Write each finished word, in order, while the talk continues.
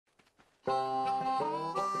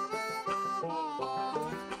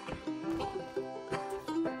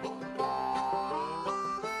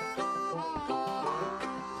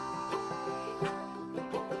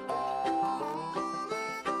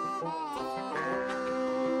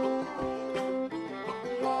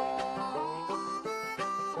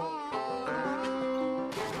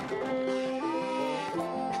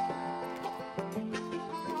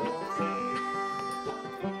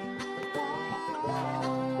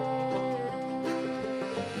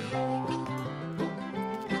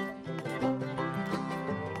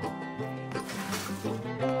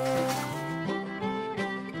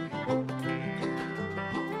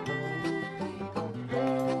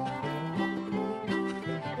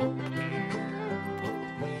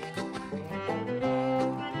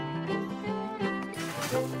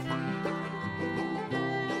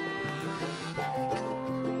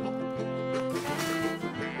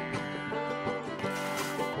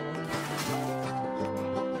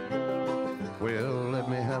Well, let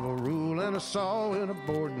me have a rule and a saw and a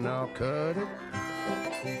board and I'll cut it.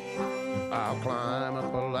 I'll climb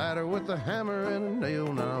up a ladder with a hammer and a nail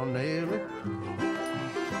and I'll nail it.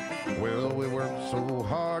 Well, we worked so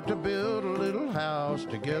hard to build a little house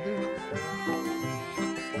together.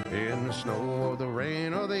 In the snow or the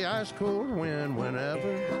rain or the ice cold wind,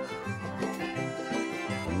 whenever.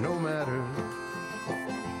 No matter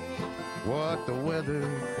what the weather,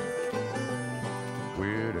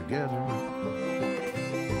 we're together.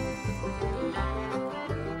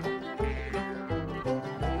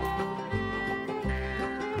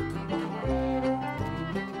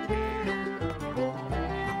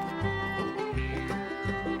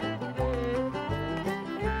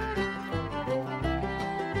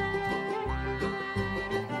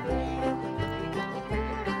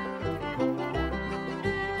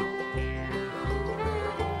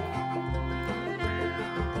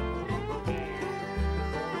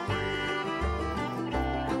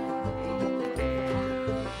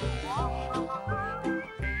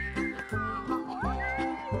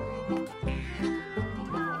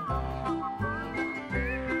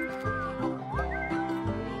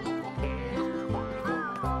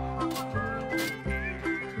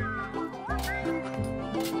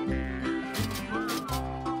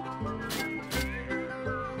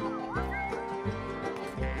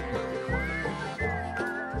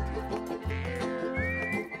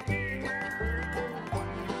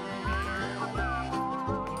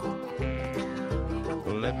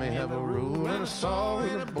 Let me have a rule and a saw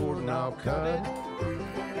and a board and I'll cut it.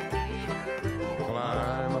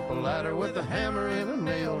 Climb up a ladder with a hammer and a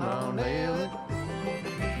nail and I'll nail it.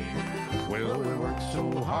 Well, we worked so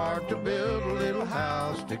hard to build a little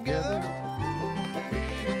house together.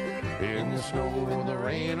 In the snow or the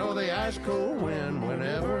rain or the ice cold wind,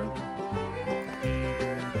 whenever.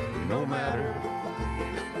 No matter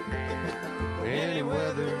any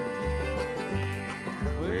weather,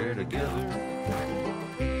 we're together.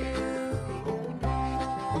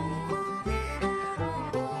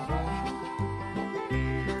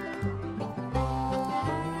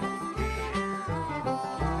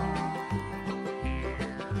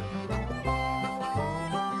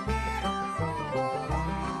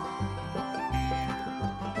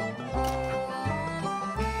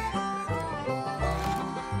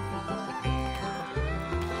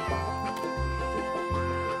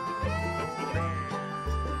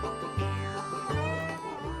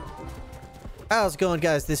 How's it going,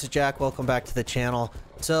 guys? This is Jack. Welcome back to the channel.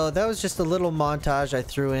 So that was just a little montage I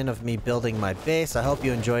threw in of me building my base. I hope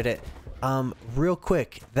you enjoyed it. Real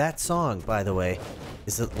quick, that song, by the way,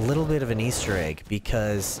 is a little bit of an Easter egg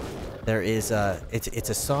because there is it's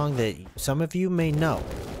a song that some of you may know.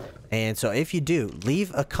 And so if you do, leave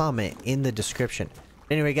a comment in the description.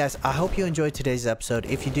 Anyway, guys, I hope you enjoyed today's episode.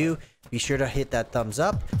 If you do, be sure to hit that thumbs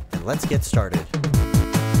up and let's get started.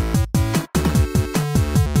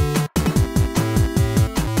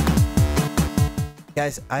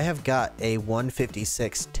 Guys, I have got a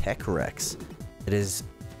 156 Tech Rex. It is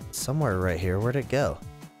somewhere right here. Where'd it go?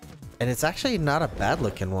 And it's actually not a bad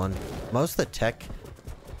looking one. Most of the tech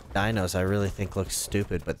dinos I really think look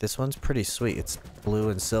stupid, but this one's pretty sweet. It's blue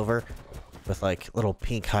and silver with like little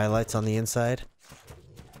pink highlights on the inside.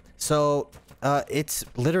 So it's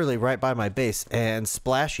literally right by my base, and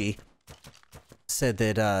Splashy said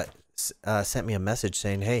that sent me a message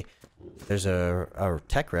saying, hey, there's a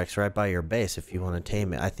Tech Rex right by your base if you want to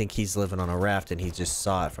tame it. I think he's living on a raft and he just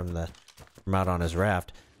saw it from out on his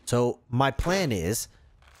raft. So my plan is,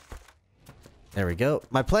 there we go.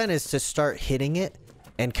 My plan is to start hitting it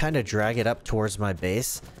and kind of drag it up towards my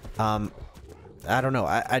base. I don't know.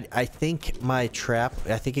 I think my trap,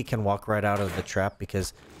 I think it can walk right out of the trap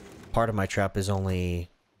because part of my trap is only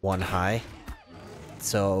 1 high.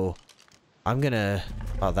 So I'm gonna...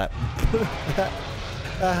 Oh, that... that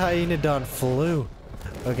hyenodon flew.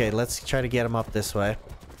 Okay, let's try to get him up this way.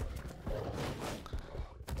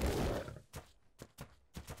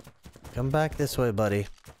 Come back this way, buddy.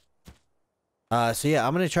 So yeah,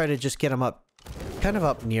 I'm gonna try to just get him up, kind of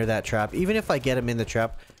up near that trap. Even if I get him in the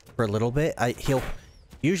trap for a little bit, he'll...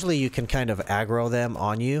 Usually you can kind of aggro them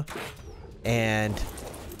on you. And...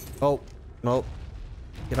 Oh, nope.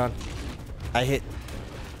 Get on. I hit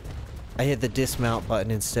the dismount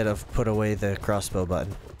button instead of put away the crossbow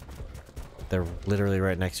button. They're literally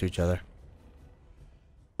right next to each other.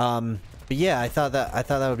 But yeah, I thought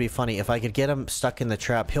that would be funny. If I could get him stuck in the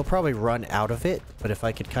trap, he'll probably run out of it. But if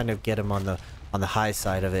I could kind of get him on the high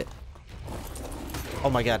side of it.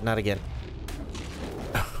 Oh my god, not again.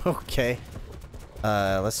 Okay.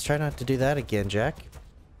 Let's try not to do that again, Jack.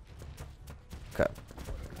 Okay.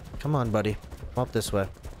 Come on, buddy. Come up this way.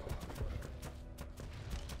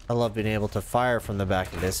 I love being able to fire from the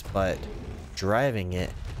back of this, but driving it,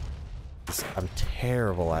 I'm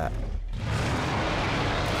terrible at.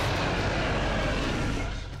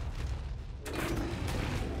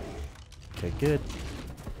 Okay, good.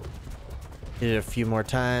 Did it a few more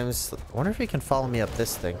times. I wonder if he can follow me up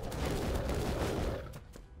this thing.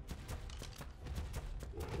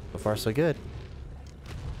 So far, so good.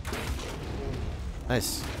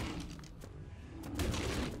 Nice.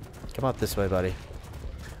 Come up this way, buddy.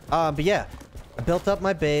 But yeah, I built up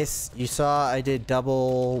my base. You saw I did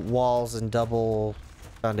double walls and double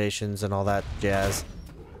foundations and all that jazz.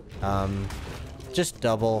 Just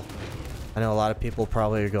double. I know a lot of people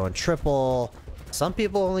probably are going triple. Some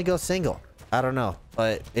people only go single. I don't know,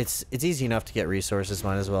 but it's easy enough to get resources.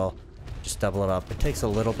 Might as well just double it up. It takes a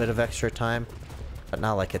little bit of extra time, but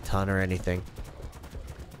not like a ton or anything.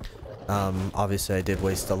 Obviously I did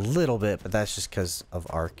waste a little bit, but that's just because of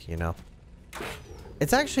Ark, you know.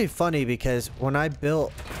 It's actually funny because when I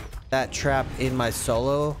built that trap in my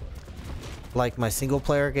solo, like my single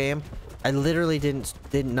player game, I literally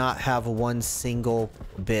did not have one single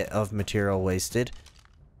bit of material wasted.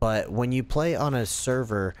 But when you play on a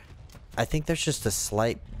server, I think there's just a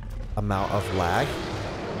slight amount of lag.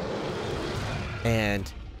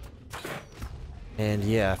 And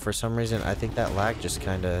yeah, for some reason, I think that lag just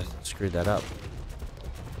kind of screwed that up.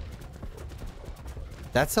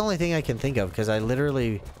 That's the only thing I can think of, because I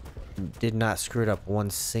literally did not screw it up one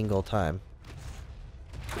single time.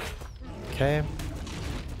 Okay.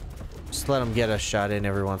 Just let him get a shot in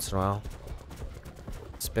every once in a while.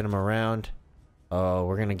 Spin him around. Oh,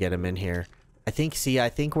 we're gonna get him in here. I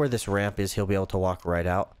think where this ramp is, he'll be able to walk right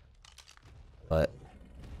out. But...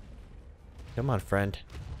 Come on, friend.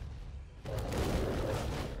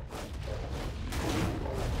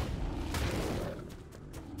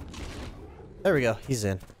 There we go. He's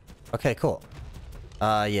in. Okay, cool.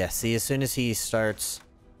 Yeah, see, as soon as he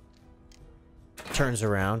turns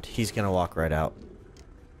around, he's gonna walk right out.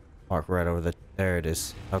 Walk right over the... There it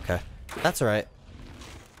is. Okay. That's alright.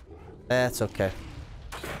 That's okay.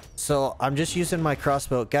 So, I'm just using my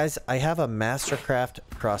crossbow. Guys, I have a Mastercraft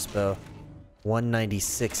crossbow.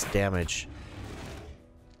 196 damage.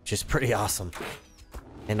 Which is pretty awesome.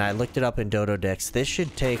 And I looked it up in Dodo Decks. This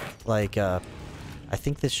should take, like, I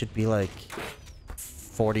think this should be, like,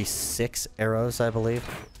 46 arrows, I believe.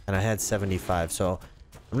 And I had 75, so...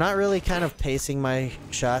 I'm not really kind of pacing my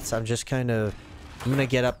shots. I'm just kind of... I'm gonna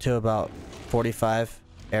get up to about 45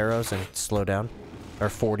 arrows and slow down. Or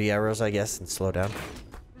 40 arrows, I guess, and slow down.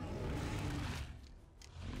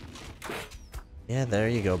 Yeah, there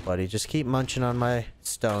you go, buddy. Just keep munching on my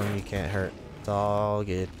stone. You can't hurt. It's all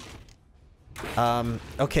good.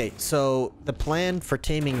 Okay, so the plan for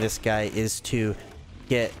taming this guy is to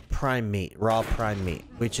get prime meat, raw prime meat,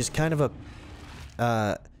 which is kind of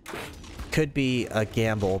a... could be a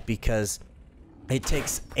gamble because it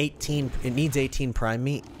takes 18... It needs 18 prime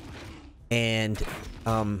meat. And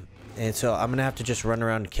so I'm gonna have to just run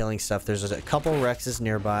around killing stuff. There's a couple Rexes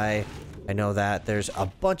nearby. I know that. There's a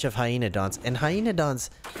bunch of hyenodons. And hyenodons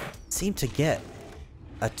seem to get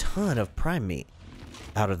a ton of prime meat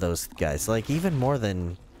out of those guys. Like, even more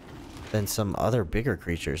than some other bigger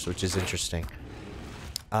creatures, which is interesting.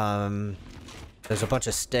 There's a bunch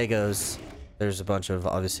of stegos. There's a bunch of,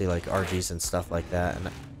 obviously, like, RGs and stuff like that.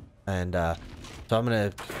 So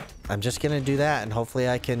I'm just gonna do that, and hopefully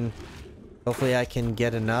I can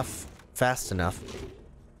get enough fast enough.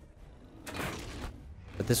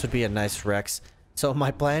 But this would be a nice Rex. So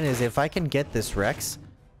my plan is, if I can get this Rex,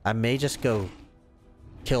 I may just go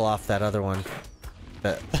kill off that other one.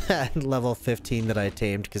 That level 15 that I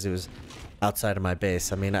tamed because it was outside of my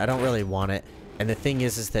base. I mean, I don't really want it. And the thing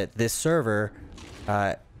is that this server,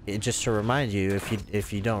 just to remind you,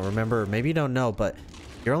 if you don't remember, maybe you don't know, but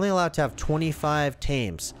you're only allowed to have 25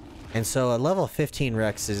 tames. And so a level 15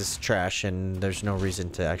 Rex is trash, and there's no reason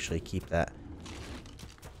to actually keep that.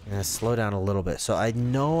 I'm gonna slow down a little bit. So I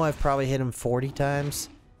know I've probably hit him 40 times,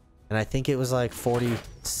 and I think it was like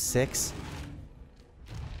 46.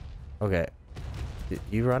 Okay.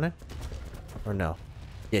 You running? Or no?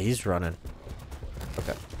 Yeah, he's running.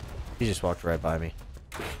 Okay. He just walked right by me.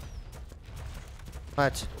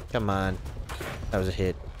 What? Come on. That was a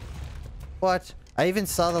hit. What? I even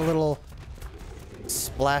saw the little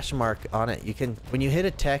splash mark on it. You can, when you hit a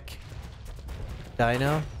tech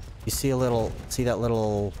dino, you see that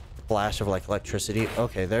little flash of like electricity.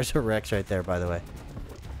 Okay, there's a Rex right there, by the way.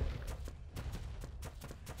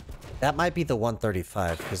 That might be the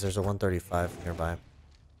 135, because there's a 135 nearby.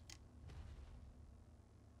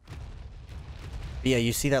 But yeah,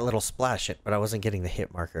 you see that little splash, but I wasn't getting the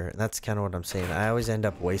hit marker. And that's kind of what I'm saying. I always end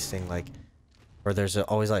up wasting like, or there's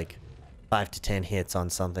always like 5 to 10 hits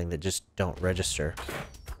on something that just don't register.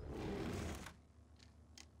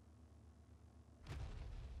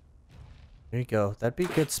 There you go. That'd be a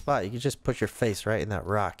good spot. You could just put your face right in that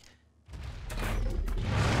rock.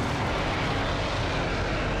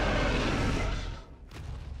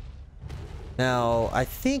 Now, I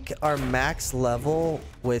think our max level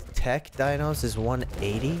with tech dinos is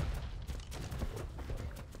 180.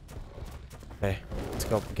 Okay, let's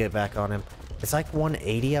go get back on him. It's like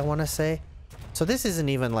 180, I want to say. So this isn't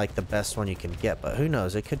even like the best one you can get, but who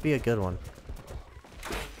knows? It could be a good one.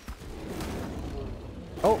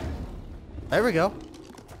 Oh, there we go.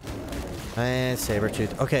 And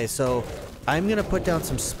saber-tooth. Okay, so I'm going to put down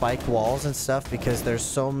some spiked walls and stuff because there's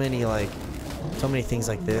so many things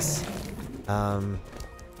like this.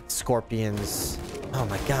 Scorpions. Oh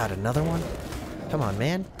my god, another one? Come on,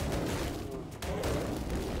 man.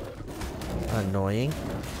 Annoying.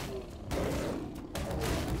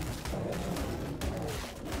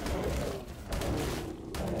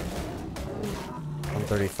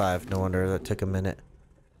 $135. No wonder that took a minute.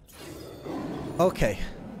 Okay.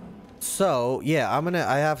 So, yeah,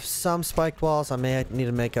 I have some spiked walls. I may need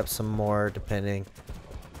to make up some more depending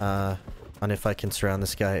on if I can surround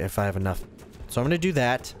this guy, if I have enough. So I'm gonna do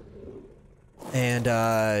that, and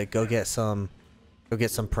go get some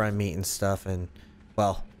prime meat and stuff. And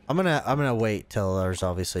well, I'm gonna wait till there's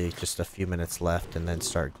obviously just a few minutes left, and then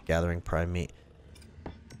start gathering prime meat.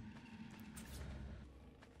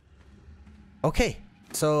 Okay,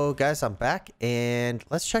 so guys, I'm back, and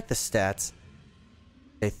let's check the stats.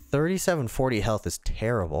 A 3740 health is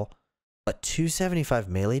terrible, but 275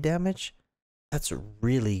 melee damage. That's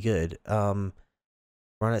really good. I'm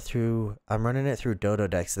running it through Dodo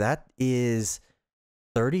Dex. That is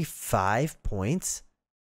 35 points.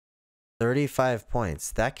 35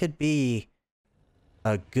 points. That could be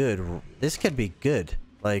a good. This could be good.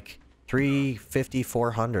 Like 350,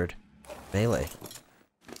 400 melee.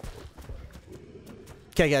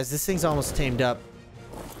 Okay, guys, this thing's almost tamed up.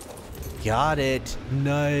 Got it.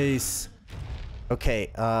 Nice.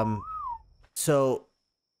 Okay. So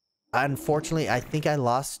unfortunately, I think I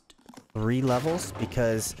lost 3 levels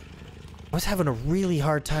because I was having a really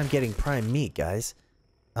hard time getting prime meat, guys.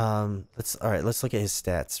 Let's look at his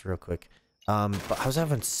stats real quick. But I was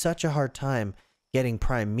having such a hard time getting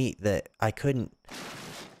prime meat that I couldn't,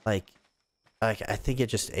 I think it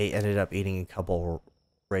just ended up eating a couple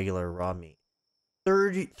regular raw meat.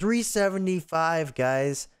 375,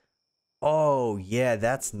 guys. Oh yeah,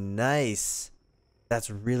 that's nice. That's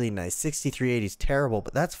really nice. 6380 is terrible,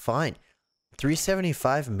 but that's fine.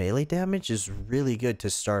 375 melee damage is really good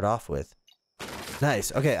to start off with.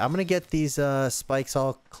 Nice. Okay, I'm gonna get these spikes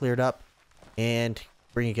all cleared up and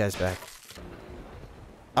bring you guys back.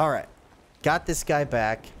 Alright. Got this guy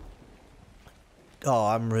back. Oh,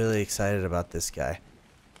 I'm really excited about this guy.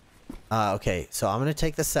 Okay, so I'm gonna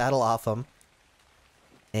take the saddle off him.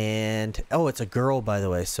 And oh, it's a girl, by the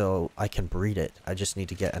way, so I can breed it. I just need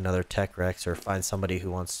to get another tech Rex or find somebody who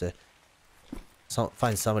wants to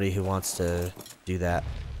do that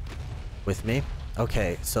with me.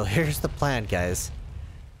 Okay, so here's the plan, guys.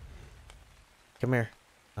 Come here.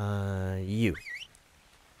 You.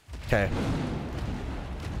 Okay.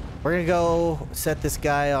 We're gonna go set this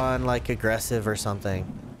guy on like aggressive or something.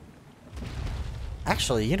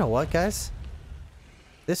 Actually, you know what, guys?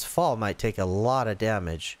 This fall might take a lot of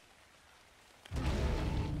damage.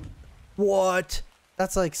 What?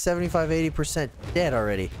 That's like 75-80% dead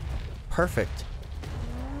already. Perfect.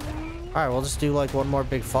 Alright, we'll just do like one more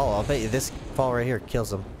big fall. I'll bet you this fall right here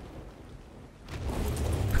kills him.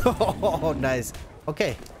 Oh, nice.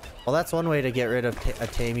 Okay. Well, that's one way to get rid of a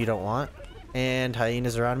tame you don't want. and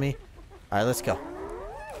hyenas around me. All right, let's go.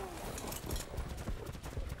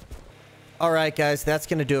 All right, guys, that's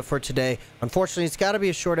going to do it for today. Unfortunately, it's got to be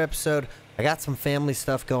a short episode. I got some family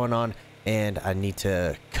stuff going on, and I need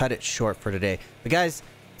to cut it short for today. But, guys,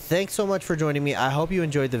 thanks so much for joining me. I hope you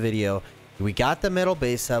enjoyed the video. We got the metal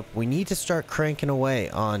base up. We need to start cranking away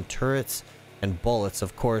on turrets and bullets,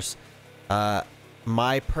 of course.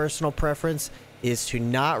 My personal preference is to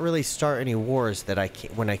not really start any wars that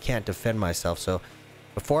when I can't defend myself. So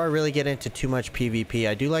before I really get into too much PvP,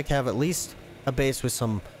 I do like to have at least a base with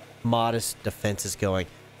some modest defenses going.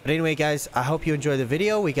 But anyway, guys, I hope you enjoyed the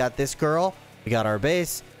video. We got this girl, we got our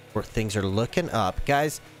base, where things are looking up.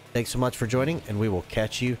 Guys, thanks so much for joining, and we will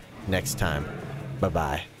catch you next time.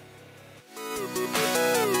 Bye-bye.